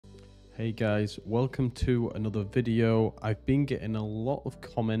Hey guys, welcome to another video. I've been getting a lot of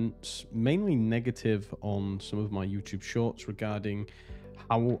comments, mainly negative, on some of my YouTube shorts regarding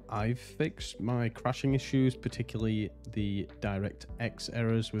how I've fixed my crashing issues, particularly the DirectX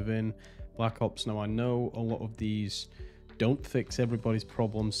errors within Black Ops. Now I know a lot of these don't fix everybody's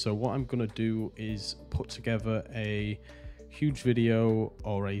problems, so what I'm going to do is put together a huge video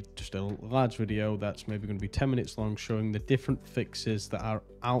or just a large video that's maybe going to be 10 minutes long, showing the different fixes that are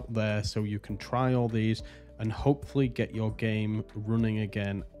out there so you can try all these and hopefully get your game running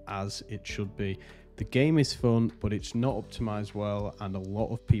again as it should be. The game is fun, but it's not optimized well, and a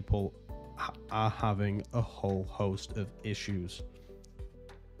lot of people are having a whole host of issues.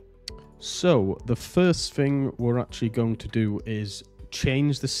 So the first thing we're actually going to do is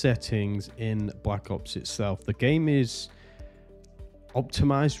change the settings in Black Ops itself. The game is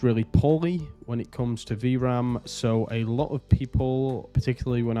optimized really poorly when it comes to VRAM, so a lot of people,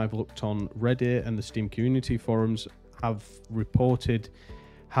 particularly when I've looked on Reddit and the Steam community forums, have reported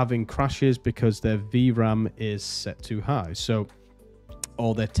having crashes because their VRAM is set too high. So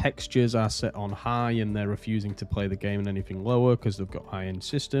all their textures are set on high and they're refusing to play the game in anything lower because they've got high-end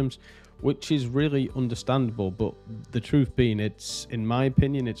systems, which is really understandable. But the truth being, it's, in my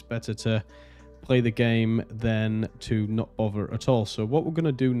opinion, it's better to play the game than to not bother at all. So what we're going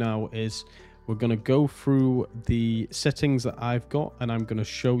to do now is we're going to go through the settings that I've got, and I'm going to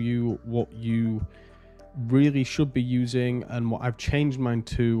show you what you really should be using and what I've changed mine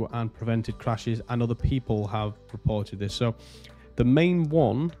to and prevented crashes, and other people have reported this. So the main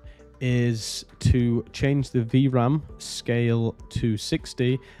one is to change the VRAM scale to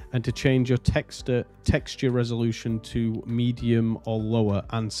 60 and to change your texture resolution to medium or lower,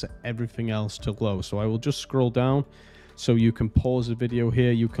 and set everything else to low. So I will just scroll down so you can pause the video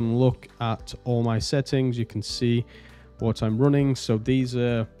here. You can look at all my settings. You can see what I'm running. So these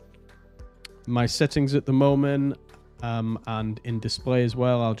are my settings at the moment, and in display as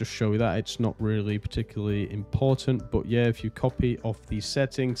well. I'll just show you that. It's not really particularly important, but yeah, if you copy off these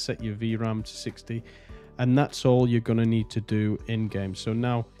settings, set your VRAM to 60, and that's all you're going to need to do in game. So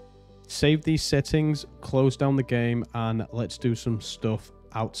now save these settings, close down the game, and let's do some stuff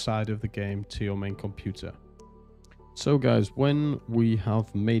outside of the game to your main computer. So guys, when we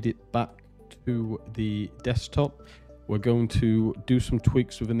have made it back to the desktop, we're going to do some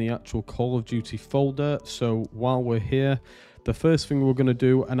tweaks within the actual Call of Duty folder. So while we're here, the first thing we're going to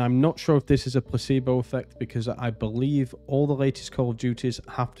do, and I'm not sure if this is a placebo effect, because I believe all the latest Call of Duties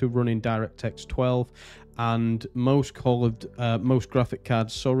have to run in DirectX 12, and most graphic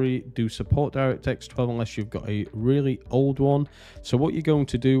cards, do support DirectX 12 unless you've got a really old one. So what you're going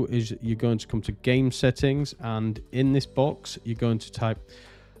to do is you're going to come to Game Settings, and in this box you're going to type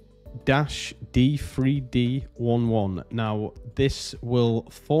 -D3D11. Now this will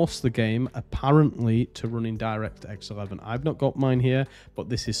force the game apparently to run in DirectX 11. I've not got mine here, but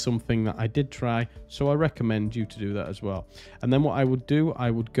this is something that I did try, so I recommend you to do that as well. And then what I would do,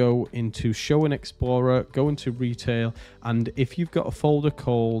 I would go into Show and Explorer, go into Retail, and if you've got a folder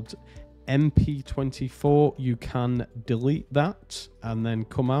called MP24, you can delete that and then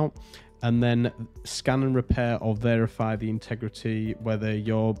come out and then scan and repair or verify the integrity, whether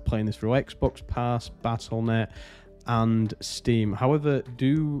you're playing this through Xbox Pass, Battle.net, and Steam. However,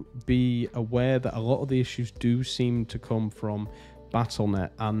 do be aware that a lot of the issues do seem to come from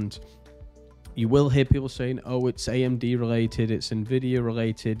Battle.net, and you will hear people saying, oh, it's AMD related, it's Nvidia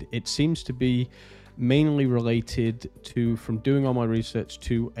related. It seems to be mainly related to, from doing all my research,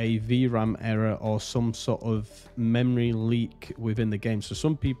 to a VRAM error or some sort of memory leak within the game. So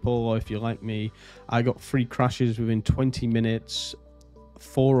some people, or if you're like me, I got 3 crashes within 20 minutes,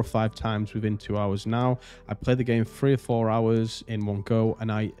 4 or 5 times within 2 hours. Now I play the game 3 or 4 hours in one go, and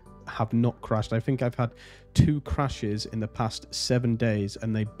I have not crashed. I think I've had 2 crashes in the past 7 days,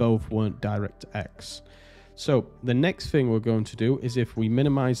 and they both weren't DirectX. So the next thing we're going to do is, if we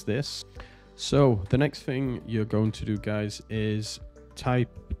minimize this, so the next thing you're going to do, guys, is type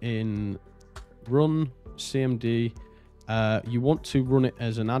in run cmd. You want to run it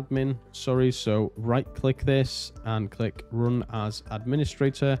as an admin, so right click this and click run as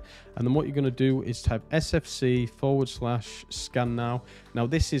administrator, and then what you're going to do is type sfc/scan now. Now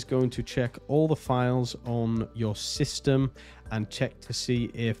this is going to check all the files on your system and check to see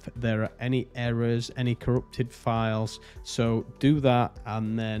if there are any errors, any corrupted files. So do that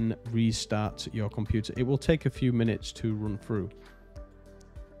and then restart your computer. It will take a few minutes to run through.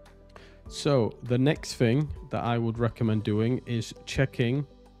 So the next thing that I would recommend doing is checking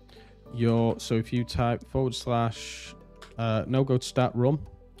your, so if you type / no, go to start run,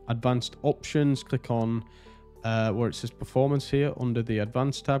 advanced options, click on where it says performance here under the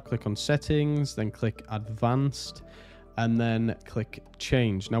advanced tab, click on settings, then click advanced, and then click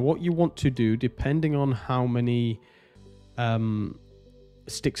change. Now what you want to do, depending on how many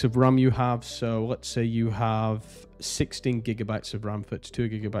sticks of RAM you have, so let's say you have 16 gigabytes of RAM, 32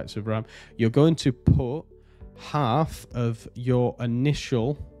 gigabytes of RAM, you're going to put half of your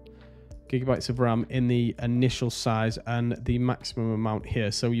initial gigabytes of RAM in the initial size and the maximum amount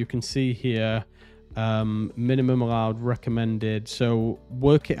here. So you can see here minimum allowed, recommended, so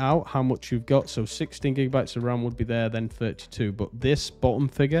work it out how much you've got. So 16 gigabytes of RAM would be there, then 32, but this bottom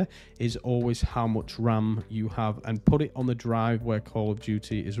figure is always how much RAM you have, and put it on the drive where Call of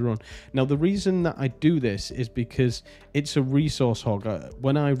Duty is run. Now the reason that I do this is because it's a resource hog.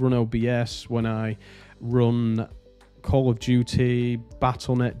 When I run OBS, when I run Call of Duty,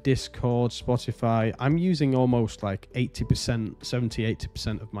 Battle.net, Discord, Spotify, I'm using almost like 80%,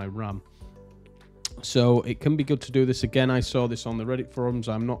 70-80% of my RAM. So it can be good to do this. Again, I saw this on the Reddit forums.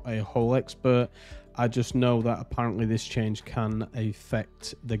 I'm not a whole expert. I just know that apparently this change can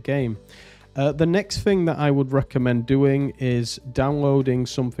affect the game. The next thing that I would recommend doing is downloading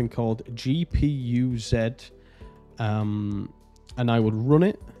something called GPU-Z, and I would run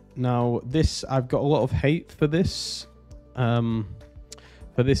it. Now this, I've got a lot of hate for this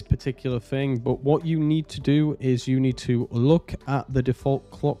particular thing, but what you need to do is you need to look at the default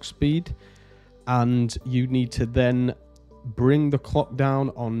clock speed, and you need to then bring the clock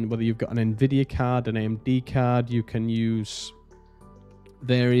down on whether you've got an NVIDIA card, an AMD card. You can use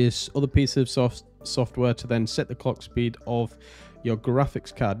various other pieces of software to then set the clock speed of your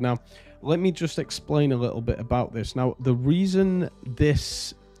graphics card. Now, let me just explain a little bit about this. Now, the reason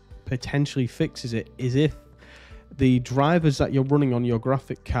this potentially fixes it is if the drivers that you're running on your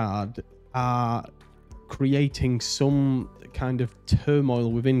graphic card are creating some kind of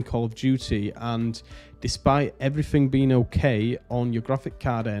turmoil within Call of Duty, and despite everything being okay on your graphic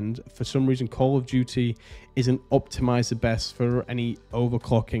card end, for some reason Call of Duty isn't optimized the best for any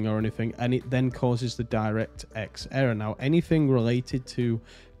overclocking or anything, and it then causes the DirectX error. Now anything related to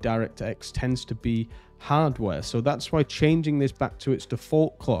DirectX tends to be hardware, so that's why changing this back to its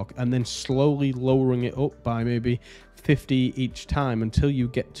default clock and then slowly lowering it up by maybe 50 each time until you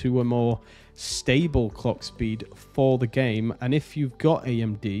get to a more stable clock speed for the game. And if you've got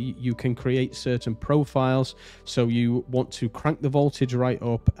AMD, you can create certain profiles, so you want to crank the voltage right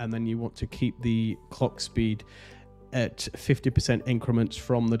up and then you want to keep the clock speed at 50% increments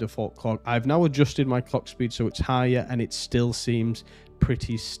from the default clock. I've now adjusted my clock speed so it's higher and it still seems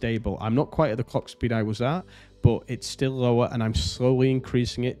pretty stable. I'm not quite at the clock speed I was at, but it's still lower, and I'm slowly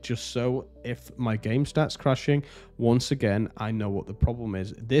increasing it just so if my game starts crashing, once again, I know what the problem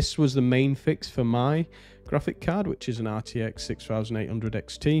is. This was the main fix for my graphic card, which is an RTX 6800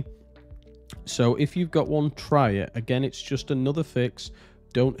 XT. So if you've got one, try it. Again, it's just another fix.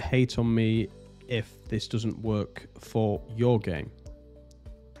 Don't hate on me if this doesn't work for your game.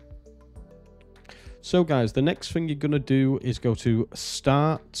 So guys, the next thing you're going to do is go to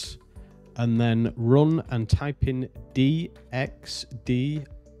Start and then Run and type in DXDIAG,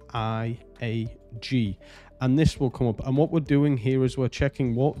 and this will come up. And what we're doing here is we're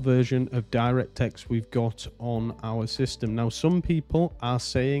checking what version of DirectX we've got on our system. Now, some people are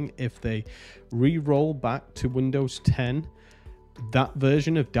saying if they re-roll back to Windows 10, that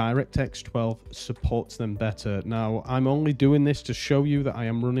version of DirectX 12 supports them better. Now, I'm only doing this to show you that I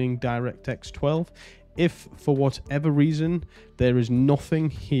am running DirectX 12. If for whatever reason there is nothing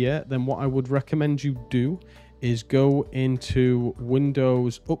here, then what I would recommend you do is go into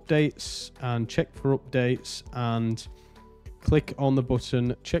Windows Updates and check for updates and click on the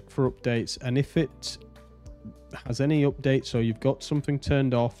button check for updates, and if it has any updates or you've got something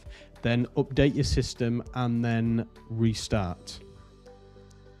turned off, then update your system and then restart.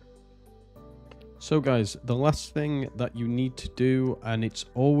 So guys, the last thing that you need to do, and it's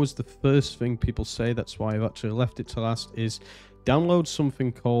always the first thing people say, that's why I've actually left it to last, is download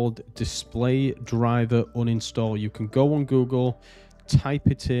something called Display Driver Uninstall. You can go on Google, type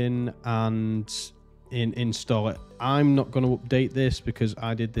it in, and install it. I'm not going to update this because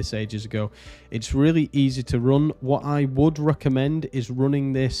I did this ages ago. It's really easy to run. What I would recommend is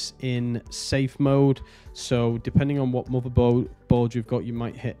running this in safe mode. So depending on what motherboard you've got, you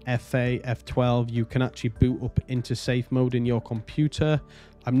might hit FA, F12. You can actually boot up into safe mode in your computer.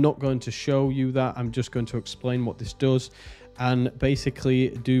 I'm not going to show you that. I'm just going to explain what this does. And basically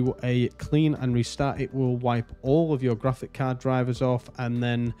do a clean and restart. It will wipe all of your graphic card drivers off, and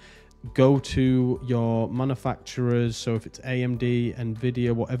then go to your manufacturers, so if it's AMD,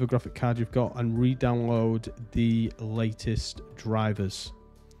 NVIDIA, whatever graphic card you've got, and re-download the latest drivers.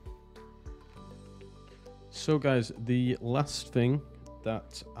 So guys, the last thing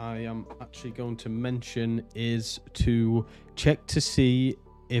that I am actually going to mention is to check to see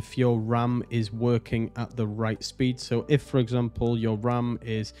if your RAM is working at the right speed. So if, for example, your RAM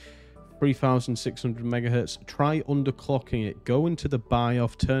is 3600 megahertz, try underclocking it. Go into the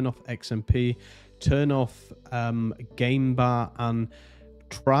BIOS, turn off XMP, turn off game bar, and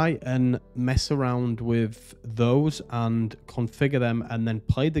try and mess around with those and configure them, and then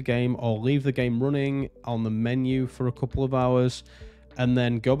play the game or leave the game running on the menu for a couple of hours, and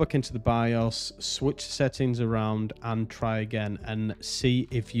then go back into the BIOS, switch settings around, and try again and see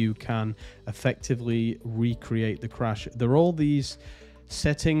if you can effectively recreate the crash. There are all these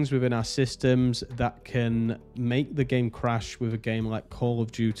settings within our systems that can make the game crash with a game like Call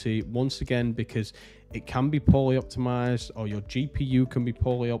of Duty, once again because it can be poorly optimized, or your GPU can be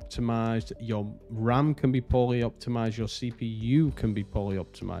poorly optimized, your RAM can be poorly optimized, your CPU can be poorly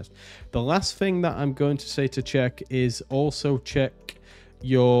optimized. The last thing that I'm going to say to check is also check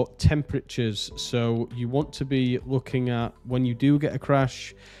your temperatures. So you want to be looking at, when you do get a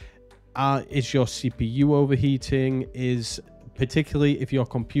crash, is your CPU overheating? Particularly if your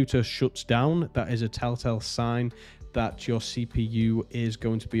computer shuts down, that is a telltale sign that your CPU is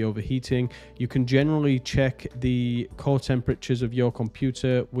going to be overheating. You can generally check the core temperatures of your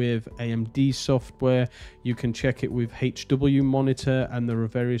computer with AMD software. You can check it with HW Monitor, and there are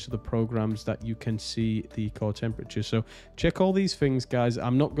various other programs that you can see the core temperature. So check all these things, guys.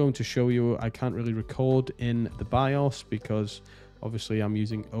 I'm not going to show you. I can't really record in the BIOS because obviously I'm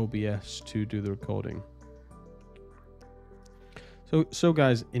using OBS to do the recording. So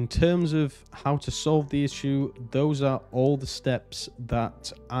guys, in terms of how to solve the issue, those are all the steps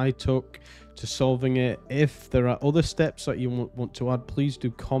that I took to solving it. If there are other steps that you want to add, please do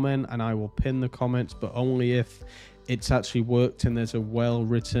comment and I will pin the comments, but only if it's actually worked and there's a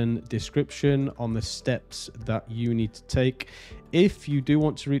well-written description on the steps that you need to take. If you do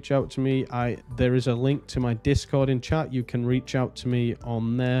want to reach out to me, there is a link to my Discord in chat. You can reach out to me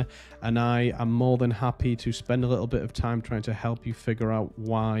on there, and I am more than happy to spend a little bit of time trying to help you figure out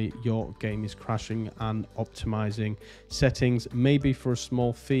why your game is crashing and optimizing settings, maybe for a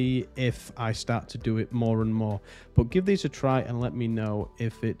small fee if I start to do it more and more. But give these a try and let me know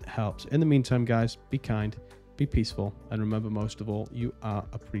if it helps. In the meantime, guys, be kind, be peaceful, and remember, most of all, you are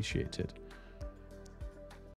appreciated.